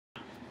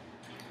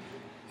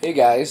Hey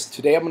guys,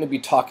 today I'm going to be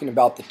talking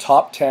about the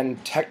top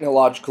 10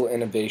 technological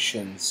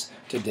innovations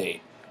to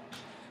date.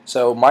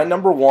 So my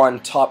number one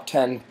top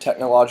 10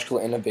 technological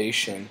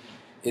innovation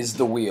is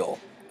the wheel.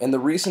 And the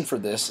reason for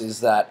this is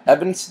that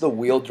evidence of the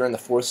wheel during the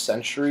 4th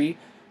century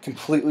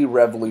completely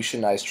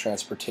revolutionized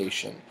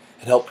transportation.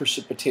 It helped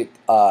precipitate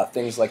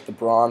things like the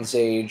Bronze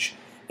Age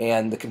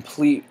and the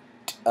complete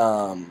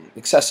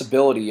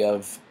accessibility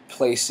of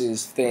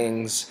places,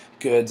 things,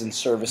 goods, and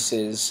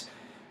services.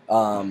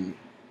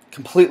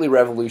 Completely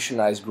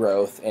revolutionized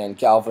growth and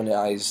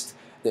galvanized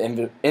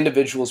the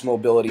individual's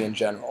mobility in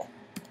general.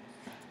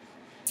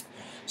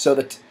 So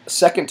the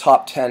second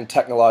top 10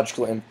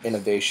 technological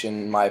innovation,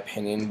 in my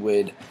opinion,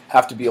 would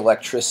have to be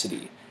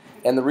electricity.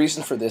 And the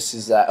reason for this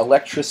is that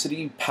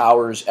electricity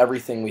powers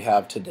everything we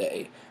have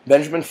today.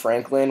 Benjamin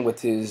Franklin,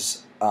 with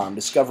his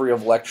discovery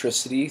of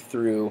electricity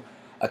through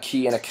a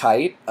key and a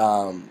kite,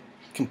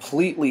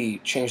 completely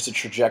changed the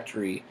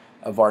trajectory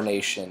of our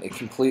nation. It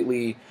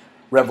completely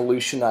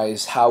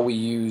revolutionized how we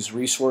use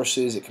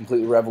resources. It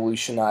completely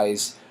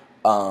revolutionized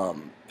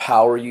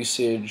power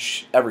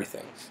usage,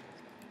 everything.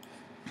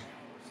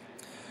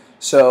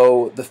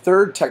 So the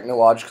third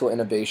technological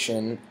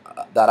innovation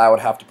that I would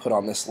have to put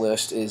on this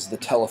list is the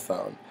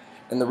telephone.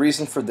 And the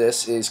reason for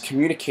this is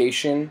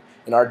communication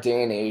in our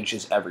day and age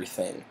is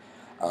everything.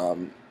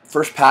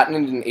 First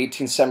patented in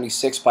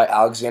 1876 by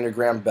Alexander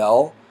Graham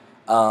Bell,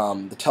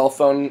 the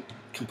telephone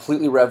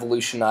completely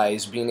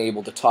revolutionized being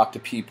able to talk to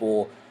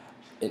people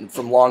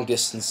from long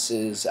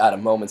distances at a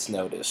moment's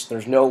notice.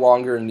 There's no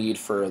longer a need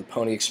for the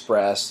Pony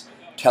Express,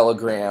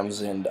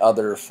 telegrams, and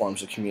other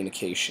forms of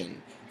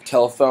communication. The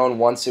telephone,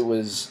 once it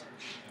was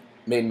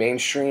made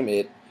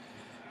mainstream,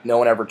 no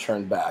one ever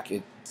turned back.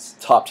 It's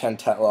top 10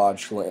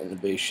 technological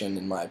innovation,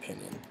 in my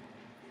opinion.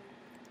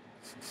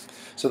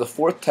 So the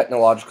fourth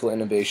technological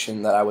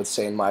innovation that I would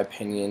say, in my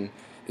opinion,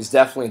 is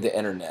definitely the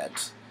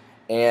internet.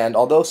 And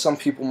although some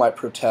people might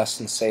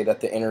protest and say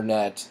that the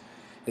internet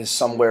is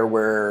somewhere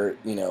where,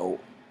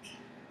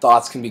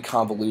 thoughts can be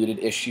convoluted,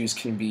 issues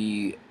can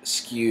be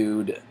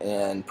skewed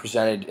and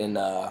presented in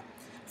a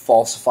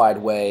falsified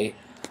way.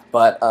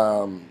 But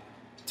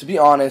to be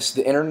honest,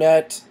 the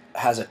internet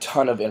has a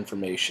ton of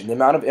information. The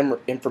amount of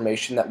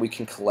information that we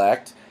can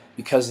collect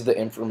because of the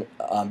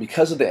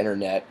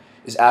internet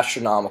is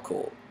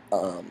astronomical.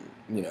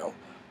 The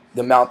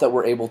amount that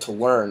we're able to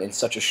learn in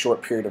such a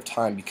short period of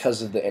time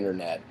because of the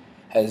internet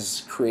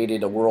has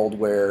created a world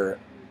where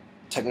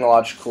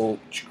technological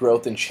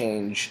growth and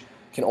change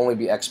can only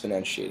be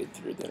exponentiated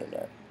through the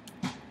internet.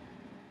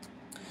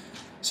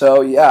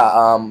 So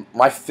yeah,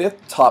 my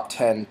fifth top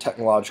 10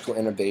 technological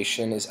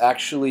innovation is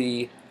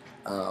actually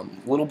a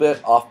little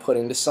bit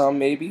off-putting to some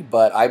maybe,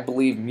 but I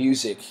believe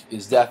music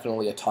is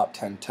definitely a top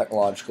 10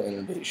 technological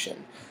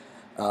innovation.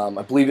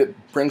 I believe it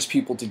brings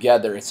people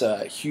together. It's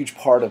a huge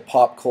part of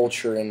pop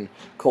culture and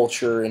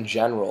culture in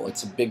general.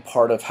 It's a big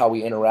part of how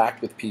we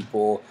interact with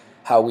people,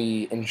 how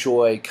we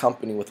enjoy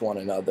company with one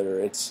another.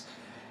 It's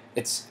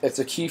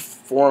a key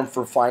form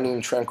for finding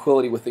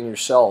tranquility within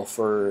yourself,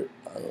 or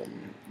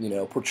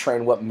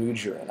portraying what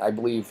mood you're in. I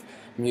believe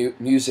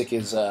music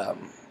is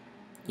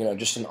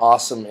just an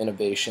awesome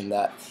innovation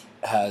that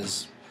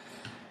has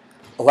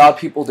allowed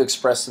people to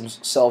express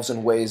themselves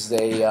in ways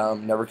they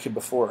never could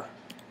before.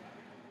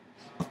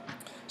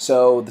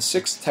 So the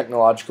sixth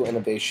technological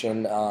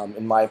innovation,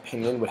 in my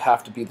opinion, would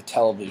have to be the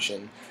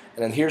television.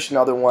 And then here's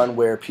another one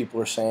where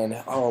people are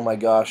saying, "Oh my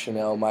gosh,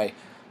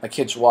 my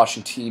kids are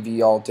watching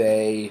TV all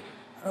day.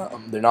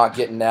 They're not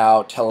getting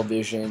out.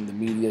 Television, the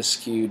media is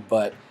skewed."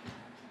 But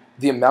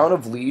the amount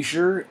of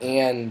leisure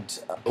and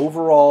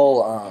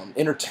overall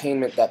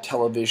entertainment that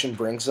television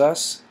brings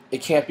us,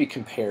 it can't be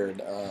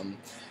compared.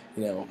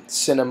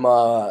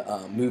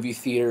 Cinema, movie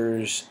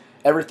theaters,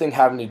 everything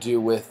having to do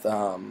with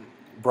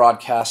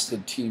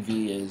broadcasted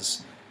TV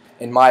is,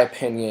 in my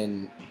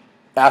opinion,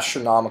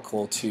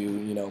 astronomical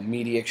to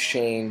media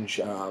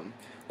exchange,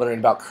 learning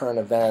about current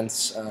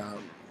events,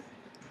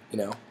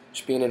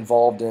 just being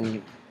involved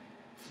in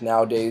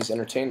nowadays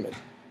entertainment.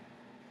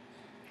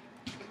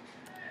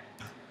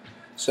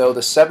 So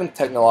the seventh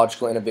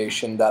technological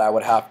innovation that I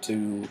would have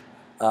to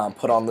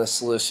put on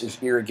this list is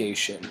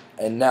irrigation.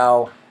 And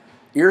now,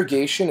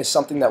 irrigation is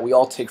something that we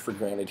all take for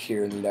granted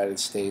here in the United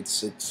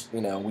States. It's,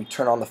 we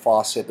turn on the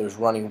faucet, there's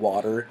running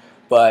water,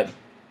 but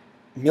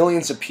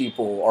millions of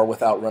people are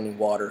without running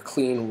water,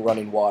 clean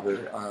running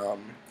water.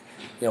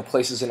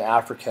 Places in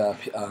Africa,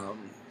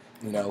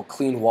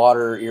 clean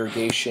water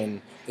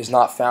irrigation is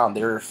not found.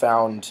 They're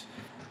found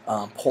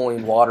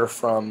pulling water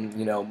from,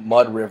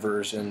 mud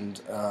rivers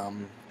and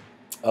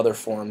other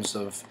forms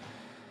of,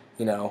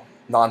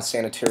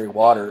 non-sanitary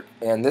water.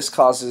 And this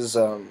causes,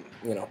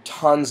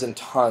 tons and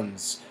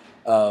tons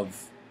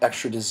of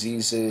extra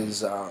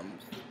diseases,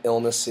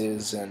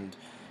 illnesses, and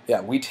yeah,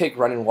 we take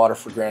running water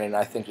for granted, and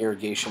I think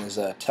irrigation is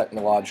a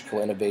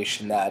technological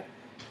innovation that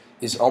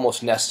is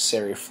almost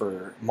necessary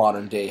for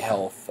modern day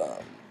health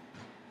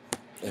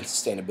and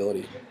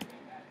sustainability.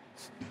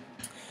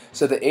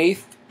 So the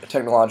eighth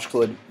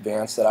technological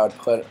advance that I would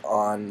put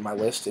on my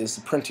list is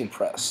the printing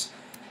press.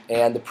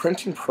 And the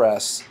printing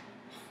press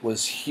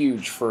was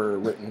huge for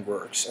written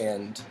works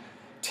and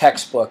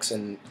textbooks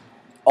and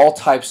all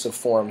types of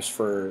forms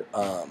for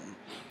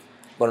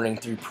learning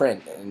through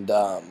print. And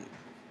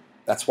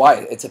that's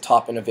why it's a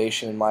top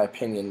innovation in my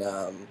opinion.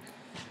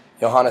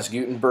 Johannes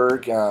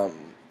Gutenberg,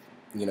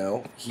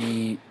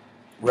 he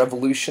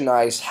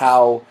revolutionized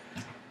how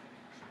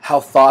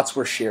thoughts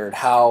were shared,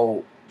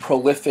 how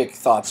prolific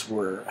thoughts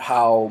were,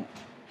 how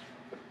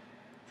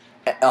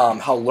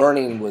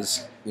learning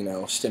was,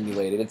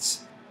 stimulated.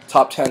 It's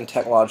top 10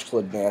 technological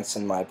advance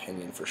in my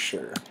opinion for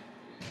sure.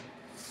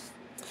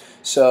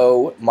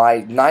 So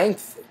my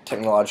ninth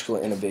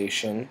technological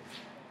innovation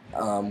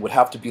would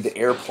have to be the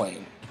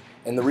airplane.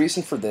 And the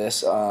reason for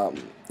this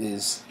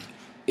is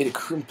it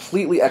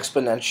completely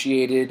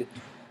exponentiated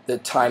the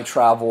time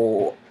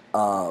travel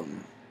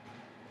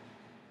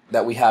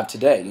that we have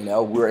today.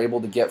 We're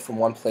able to get from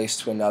one place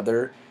to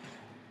another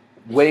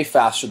way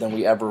faster than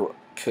we ever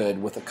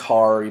could with a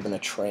car or even a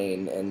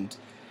train. And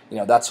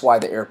that's why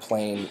the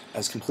airplane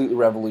has completely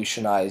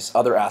revolutionized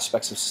other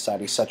aspects of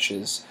society, such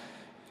as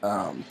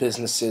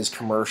businesses,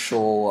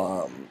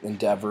 commercial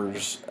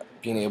endeavors,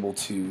 being able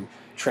to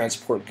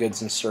transport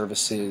goods and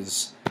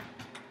services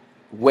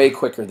way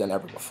quicker than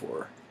ever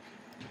before.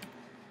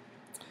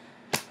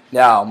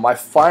 Now, my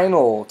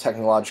final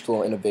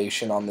technological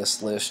innovation on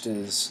this list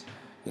is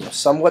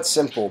somewhat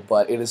simple,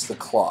 but it is the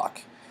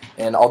clock.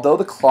 And although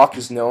the clock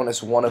is known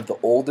as one of the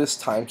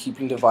oldest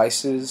timekeeping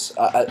devices,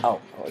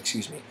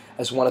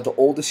 as one of the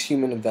oldest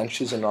human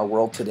inventions in our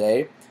world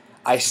today,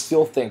 I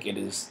still think it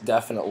is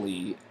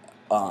definitely,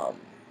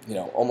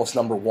 almost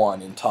number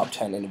one in top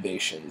 10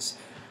 innovations.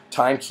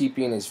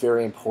 Timekeeping is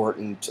very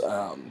important.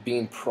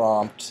 Being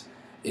prompt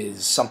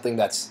is something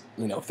that's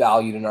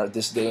valued in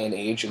this day and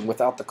age. And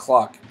without the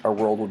clock, our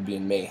world would be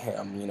in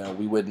mayhem.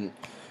 We wouldn't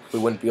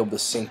be able to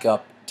sync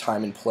up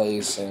time and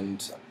place,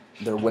 and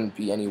there wouldn't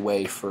be any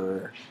way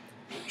for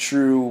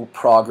true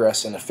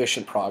progress and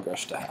efficient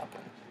progress to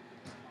happen.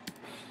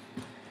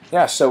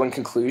 Yeah, so in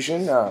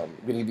conclusion, I'm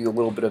going to give you a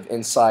little bit of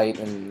insight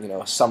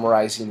and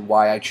summarizing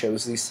why I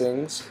chose these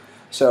things.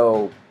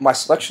 So my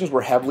selections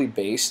were heavily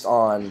based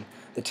on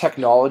the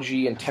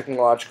technology and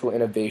technological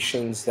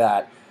innovations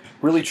that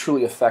really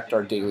truly affect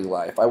our daily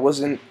life. I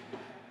wasn't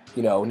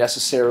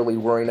necessarily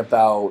worrying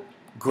about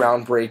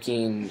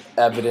groundbreaking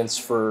evidence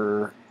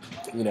for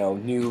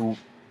new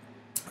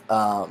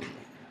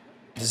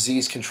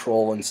disease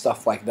control and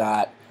stuff like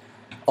that.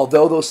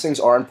 Although those things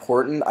are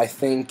important, I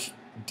think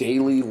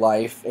daily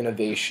life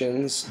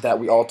innovations that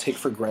we all take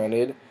for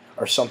granted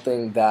are stuff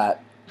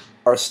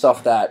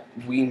that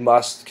we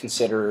must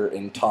consider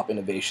in top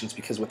innovations,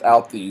 because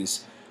without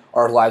these,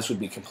 our lives would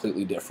be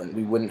completely different.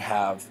 We wouldn't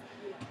have,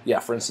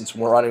 for instance,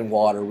 when we're running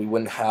water, we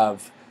wouldn't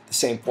have the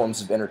same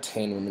forms of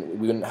entertainment.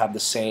 We wouldn't have the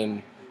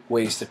same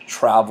ways to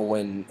travel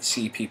and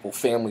see people.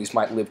 Families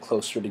might live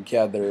closer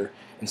together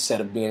instead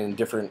of being in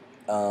different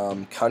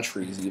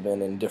countries,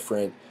 even in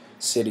different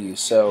cities.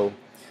 So,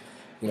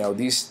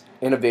 these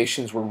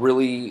innovations were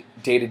really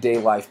day-to-day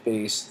life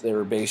based. They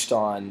were based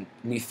on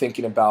me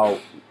thinking about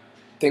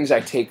things I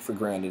take for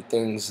granted,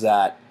 things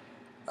that,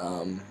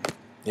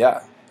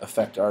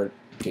 affect our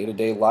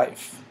day-to-day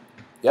life.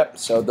 Yep,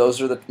 so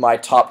those are my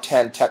top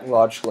 10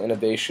 technological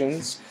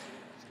innovations.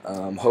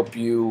 Hope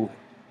you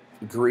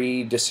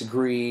agree,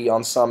 disagree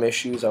on some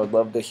issues. I would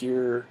love to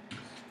hear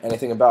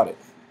anything about it.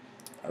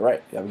 All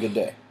right, you have a good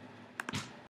day.